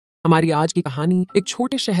हमारी आज की कहानी एक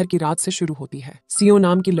छोटे शहर की रात से शुरू होती है। सीओ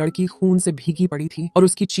नाम की लड़की खून से भीगी पड़ी थी और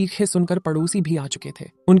उसकी चीखें सुनकर पड़ोसी भी आ चुके थे।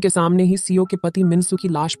 उनके सामने ही सीओ के पति मिन्सू की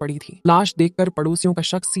लाश पड़ी थी। लाश देखकर पड़ोसियों का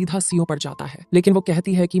शक सीधा सीओ पर जाता है, लेकिन वो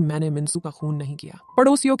कहती है कि मैंने मिन्सू का खून नहीं किया।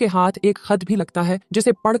 पड़ोसियों के हाथ एक खत भी लगता है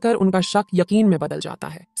जिसे पढ़कर उनका शक यकीन में बदल जाता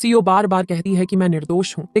है। सीओ बार बार कहती है कि मैं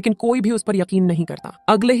निर्दोष हूँ, लेकिन कोई भी उस पर यकीन नहीं करता।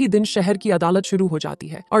 अगले ही दिन शहर की अदालत शुरू हो जाती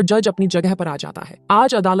है और जज अपनी जगह पर आ जाता है।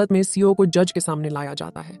 आज अदालत में सीओ को जज के सामने लाया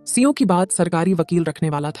जाता है। सीओ की बात सरकारी वकील रखने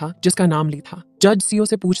वाला था जिसका नाम ली था। जज सीओ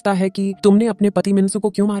से पूछता है कि तुमने अपने पति मिन्सू को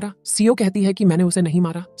क्यों मारा। सीओ कहती है कि मैंने उसे नहीं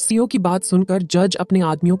मारा। सीओ की बात सुनकर जज अपने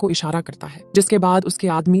आदमियों को इशारा करता है, जिसके बाद उसके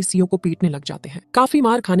आदमी सीओ को पीटने लग जाते हैं। काफी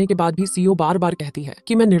मार खाने के बाद भी सीओ बार बार कहती है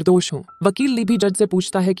कि मैं निर्दोष हूँ। वकील ली भी जज से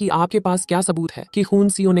पूछता है कि आपके पास क्या सबूत है कि खून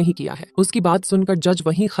सीओ ने ही किया है। उसकी बात सुनकर जज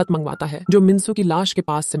वही खत मंगवाता है जो मिन्सू की लाश के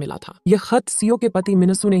पास से मिला था। यह खत सीओ के पति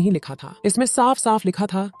मिन्सू ने ही लिखा था। इसमें साफ साफ लिखा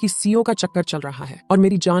था कि सीओ का चक्कर चल रहा है और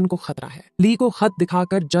मेरी जान को खतरा है। ली को खत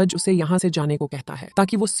दिखाकर जज उसे यहाँ से जाने को कहता है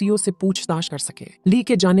ताकि वो सीओ से पूछताछ कर सके। ली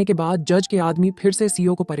के जाने के बाद जज के आदमी फिर से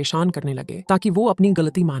सीओ को परेशान करने लगे ताकि वो अपनी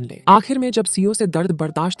गलती मान ले। आखिर में जब सीओ से दर्द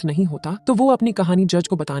बर्दाश्त नहीं होता तो वो अपनी कहानी जज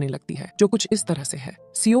को बताने लगती है, जो कुछ इस तरह से है।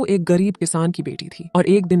 सीओ एक गरीब किसान की बेटी थी और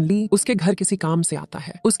एक दिन ली उसके घर किसी काम से आता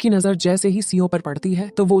है। उसकी नजर जैसे ही सीओ पर पड़ती है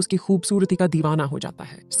तो वो उसकी खूबसूरती का दीवाना हो जाता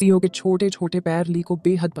है। सीओ के छोटे छोटे पैर ली को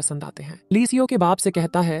बेहद पसंद आते हैं। ली सीओ के बाप से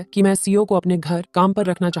कहता है कि मैं सीओ को अपने घर काम पर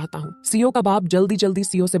रखना चाहता हूँ। सीओ का बाप जल्दी जल्दी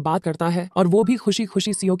सीओ से बात करता है और वो भी खुशी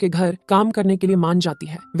खुशी सीओ के घर काम करने के लिए मान जाती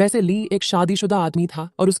है। वैसे ली एक शादीशुदा आदमी था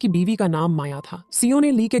और उसकी बीवी का नाम माया था। सीओ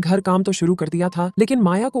ने ली के घर काम तो शुरू कर दिया था, लेकिन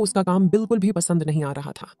माया को उसका काम बिल्कुल भी पसंद नहीं आ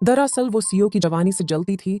रहा था। दरअसल वो सीओ की जवानी से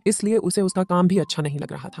जलती थी, इसलिए उसे उसका काम भी अच्छा नहीं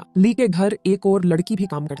लग रहा था। ली के घर एक और लड़की भी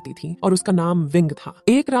काम करती थी और उसका नाम विंग था।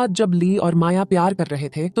 एक रात जब ली और माया प्यार कर रहे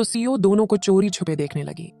थे तो सीओ दोनों को चोरी छुपे देखने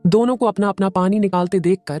लगी। दोनों को अपना अपना पानी निकालते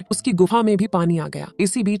देखकर उसकी गुफा में भी पानी आ गया।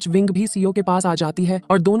 इसी बीच विंग भी सीओ के पास आ जाती है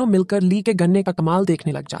और दोनों मिलकर ली के गन्ने का कमाल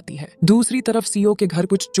देखने लग जाती है। दूसरी तरफ सीओ के घर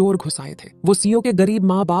कुछ चोर घुस आए थे। वो सीओ के गरीब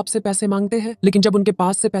माँ बाप से पैसे मांगते हैं, लेकिन जब उनके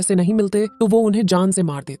पास से पैसे नहीं मिलते तो वो उन्हें जान से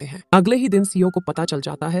मार देते हैं। अगले ही दिन सीओ को पता चल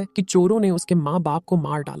जाता है कि चोरों ने उसके माँ बाप को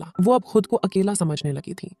मार डाला। वो अब खुद को अकेला समझने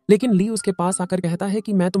लगी थी, लेकिन ली उसके पास आकर कहता है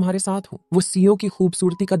कि मैं तुम्हारे साथ हूँ। वो सीओ की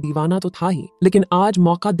खूबसूरती का दीवाना तो था ही, लेकिन आज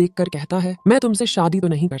मौका देखकर कहता है मैं तुमसे शादी तो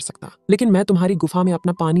नहीं कर सकता, लेकिन मैं तुम्हारी गुफा में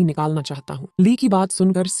अपना पानी निकालना चाहता हूँ। ली की बात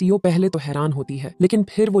सुनकर सीओ पहले तो हैरान होती है, लेकिन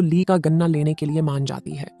फिर वो ली का गन्ना लेने के लिए मान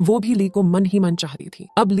जाती है। वो भी ली को मन ही मन चाहती थी।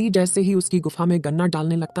 अब ली जैसे ही उसकी गुफा में गन्ना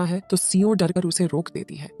डालने लगता है तो सीओ डरकर उसे रोक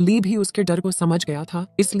देती है। ली भी उसके डर को समझ गया था,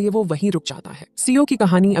 इसलिए वो वहीं रुक जाता है। सीओ की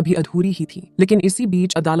कहानी अभी अधूरी ही थी, लेकिन इसी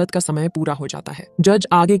बीच अदालत का समय पूरा हो जाता है। जज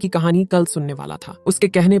आगे की कहानी कल सुनने वाला था। उसके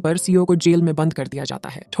कहने पर सीओ को जेल में बंद कर दिया जाता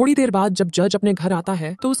है। थोड़ी देर बाद जब जज अपने घर आता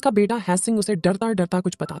है तो उसका बेटा हैसिंग उसे डरता डरता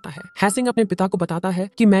कुछ बताता है। हैसिंग अपने पिता को बताता है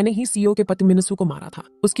कि मैंने ही सीओ के पति मिन्सू को मारा था।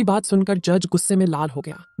 उसकी बात सुनकर जज गुस्से में लाल हो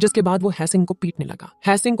गया, जिसके बाद वो हैसिंग को पीटने लगा।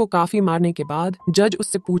 हैसिंग को काफी मारने के बाद जज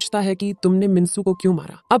उससे पूछता है कि तुमने मिन्सू को क्यों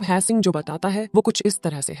मारा। अब हैसिंग जो बताता है वो कुछ इस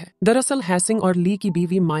तरह से है। दरअसल हैसिंग और ली की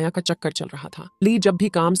बीवी माया का चक्कर चल रहा था। ली जब भी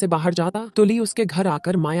काम से बाहर जाता तो ली उसके घर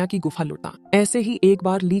आकर माया की गुफा लुटा। ऐसे ही एक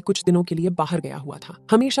बार ली कुछ दिनों के लिए बाहर गया हुआ था।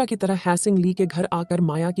 हमेशा की तरह हैसिंग ली के घर आकर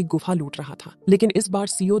माया की गुफा लूट रहा था, लेकिन इस बार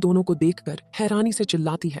सीओ दोनों को देखकर हैरानी से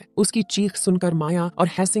चिल्लाती है। उसकी चीख सुनकर माया और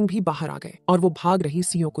हैसिंग भी बाहर आ गए और वो भाग रही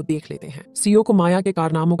सीओ को देख लेते हैं। सीओ को माया के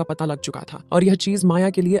कारनामों का पता लग चुका था और यह चीज माया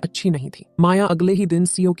के लिए अच्छी नहीं थी। माया अगले ही दिन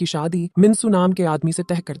सीओ की शादी मिन्सू नाम के आदमी से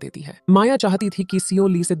तय कर देती है। माया चाहती थी कि सीओ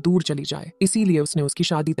ली से दूर चली जाए, इसीलिए उसने उसकी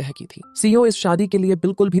शादी तय की थी। सीओ इस शादी के लिए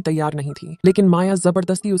बिल्कुल भी तैयार नहीं थी, लेकिन माया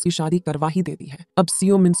जबरदस्ती उसकी शादी करवा ही देती है। अब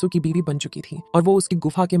सीओ मिन्सू की बीवी बन चुकी थी और वो उसकी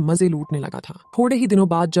गुफा के मजे लूटने लगा था। थोड़े ही दिनों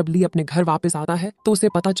बाद जब ली अपने घर वापस आता है तो उसे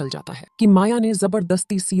पता चल जाता है कि माया ने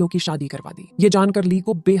जबरदस्ती सीओ की शादी करवा दी। ये जानकर ली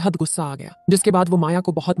को बेहद गुस्सा आ गया, जिसके बाद वो माया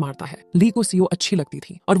को बहुत मारता है। ली को सीओ अच्छी लगती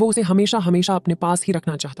थी और वो उसे हमेशा हमेशा अपने पास ही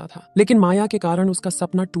रखना चाहता था, लेकिन माया के कारण उसका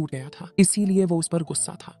सपना टूट गया था, इसीलिए वो उस पर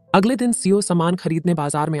गुस्सा था। अगले दिन सीओ सामान खरीदने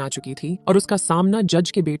बाजार में आ चुकी थी और उसका सामना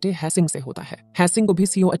जज के बेटे हैसिंग से होता है। हैसिंग को भी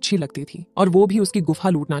सीओ अच्छी लगती थी और वो भी उसकी गुफा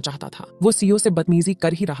लूटना चाहता था। वो सीओ से बदतमीजी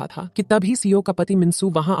कर ही रहा था कि तभी सीओ का पति मिन्सू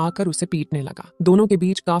वहां आकर उसे पीटने लगा। दोनों के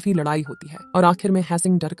बीच काफी लड़ाई होती है और आखिर में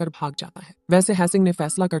हैसिंग डरकर भाग जाता है। वैसे हैसिंग ने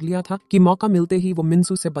फैसला कर लिया था कि मौका मिलते ही वो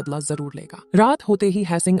मिन्सू से बदला जरूर लेगा। रात होते ही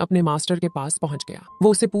हैसिंग अपने मास्टर के पास पहुंच गया।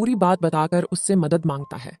 वो उसे पूरी बात बताकर उससे मदद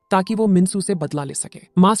मांगता है ताकि वो मिन्सू से बदला ले सके।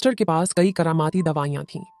 मास्टर के पास कई करामाती दवाइयां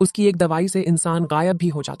थीं। उसकी एक दवाई से इंसान गायब भी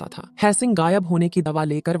हो जाता था। हैसिंग गायब होने की दवा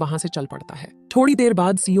लेकर वहां से चल पड़ता है। थोड़ी देर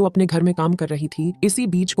बाद सीओ अपने घर में काम कर रही थी। इसी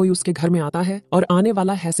बीच कोई उसके घर में आता है और आने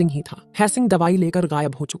वाला हैसिंग ही था। हैसिंग दवाई लेकर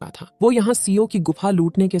गायब हो चुका था। वो यहाँ सीओ की गुफा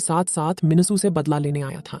लूटने के साथ साथ मिन्सू से बदला लेने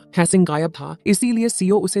आया था। हैसिंग गायब था, इसीलिए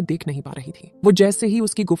सीओ उसे देख नहीं पा रही थी। वो जैसे ही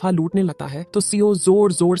उसकी गुफा लूटने लगता है तो सीओ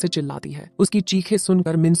जोर जोर से चिल्लाती है। उसकी चीखें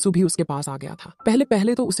सुनकर मिन्सू भी उसके पास आ गया था। पहले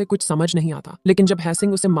पहले तो उसे कुछ समझ नहीं आता, लेकिन जब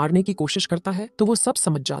हैसिंग उसे मारने की कोशिश करता है तो वो सब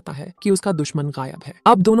समझ जाता है कि उसका दुश्मन गायब है।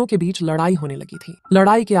 अब दोनों के बीच लड़ाई होने लगी थी।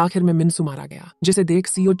 लड़ाई के आखिर में मिन्सू मारा गया, जिसे देख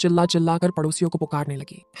सीओ चिल्ला चिल्ला कर पड़ोसियों को पुकारने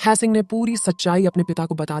लगी। हैसिंग ने पूरी सच्चाई अपने पिता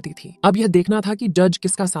को बता दी थी। अब यह देखना था कि जज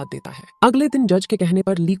किसका साथ देता है। अगले दिन जज के कहने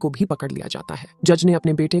पर ली को भी पकड़ लिया जाता है। जज ने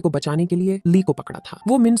अपने बेटे को बचाने के लिए ली को पकड़ा था।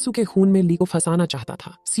 वो मिन्सू के खून में ली को फंसाना चाहता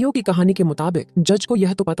था। सीओ की कहानी के मुताबिक जज को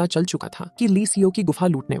यह तो पता चल चुका था कि ली सीओ की गुफा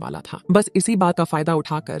लूटने वाला था। बस इसी बात का फायदा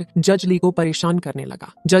उठाकर जज ली को परेशान करने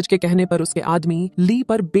लगा। जज के कहने पर उसके आदमी ली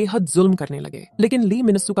पर बेहद जुल्म करने लगे, लेकिन ली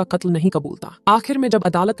मिन्सू का कत्ल नहीं कबूलता। आखिर में जब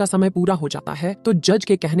अदालत का समय पूरा हो जाता है तो जज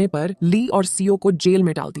के कहने पर ली और सीओ को जेल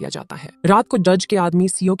में डाल दिया जाता है। रात को जज के आदमी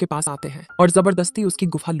सीओ के पास आते हैं और जबरदस्ती उसकी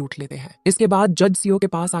गुफा लूट लेते हैं। इसके बाद जज सीओ के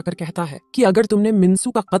पास आकर कहता है कि अगर तुमने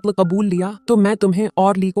मिन्सू का कत्ल कबूल लिया तो मैं तुम्हें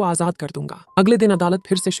और ली को आजाद कर दूंगा। अगले दिन अदालत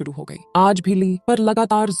फिर से शुरू हो गई। आज भी ली पर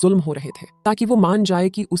लगातार जुल्म हो रहे थे ताकि वो मान जाए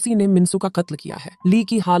कि उसी ने मिन्सू का कत्ल किया है। ली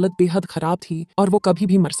की हालत बेहद खराब थी और वो कभी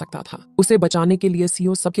भी मर सकता था। उसे बचाने के लिए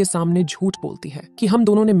सीओ सबके सामने झूठ बोलती है कि हम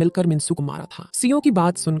दोनों ने मिलकर मिन्सू को मारा था। सीओ की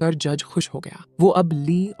बात सुनकर जज खुश हो गया। वो अब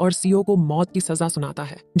ली और सीओ को मौत की सजा सुनाता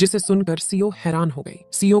है, जिसे सुनकर सीओ हैरान हो गई।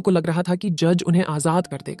 सीओ को लग रहा था कि जज उन्हें आजाद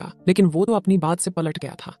कर देगा, लेकिन वो तो अपनी बात से पलट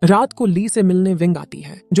गया था। रात को ली से मिलने विंग आती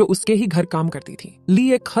है, जो उसके ही घर काम करती थी। ली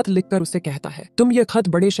एक खत लिखकर उसे कहता है, तुम ये खत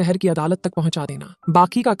बड़े शहर की अदालत तक पहुंचा देना,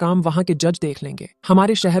 बाकी का काम वहाँ के जज देख लेंगे।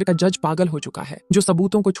 हमारे शहर का जज पागल हो चुका है, जो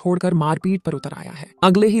सबूतों को छोड़कर मारपीट पर उतर आया है।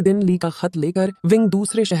 अगले ही दिन ली का खत लेकर विंग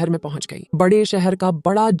दूसरे शहर में पहुंच गई। बड़े शहर का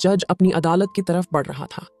बड़ा जज अपनी अदालत की तरफ बढ़ रहा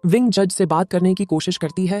था। विंग जज से बात करने की कोशिश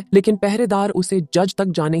करती है, लेकिन पहरेदार उसे जज तक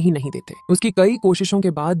जाने ही नहीं देते। उसकी कई कोशिशों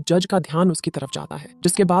के बाद जज का ध्यान उसकी तरफ जाता है,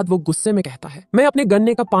 जिसके बाद वो गुस्से में कहता है, मैं अपने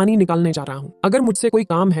गन्ने का पानी निकालने जा रहा हूँ, अगर मुझसे कोई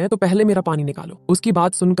काम है तो पहले मेरा पानी निकालो। उसकी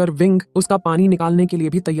बात सुनकर विंग उसका पानी निकालने के लिए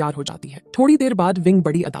भी तैयार हो जाती है। थोड़ी देर बाद विंग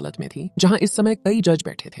बड़ी अदालत में थी, जहाँ इस समय कई जज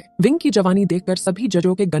बैठे थे। विंग की जवानी देखकर सभी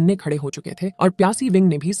जजों के गन्ने खड़े हो चुके थे और प्यासी विंग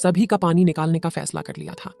ने भी सभी का पानी निकालने का फैसला कर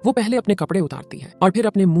लिया था। वो पहले अपने कपड़े उतारती है और फिर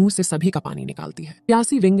अपने मुंह से सभी का पानी निकालती है।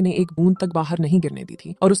 प्यासी विंग ने एक बूंद तक बाहर नहीं गिरने दी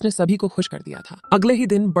थी और उसने सभी को खुश कर दिया था। अगले ही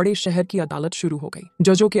दिन बड़े शहर की अदालत शुरू हो गई।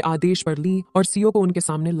 जजों के आदेश पर ली और सीओ को उनके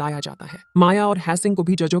सामने लाया जाता है। माया और हैसिंग को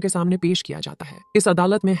भी जजों के सामने पेश किया जाता है। इस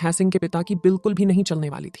अदालत में हैसिंग के पिता की बिल्कुल भी नहीं चलने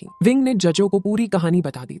वाली थी। विंग ने जजों को पूरी कहानी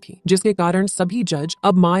बता दी थी, जिसके कारण सभी जज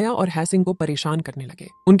अब माया और हैसिंग को परेशान करने लगे।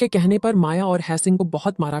 उनके कहने पर माया और हैसिंग को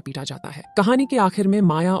बहुत मारा पीटा जाता है। कहानी के आखिर में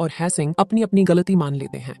माया और हैसिंग अपनी अपनी गलती मान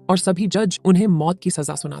लेते हैं और सभी जज उन्हें मौत की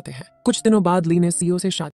सजा सुनाते हैं। कुछ दिनों बाद ली ने सीओ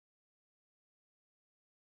से शादी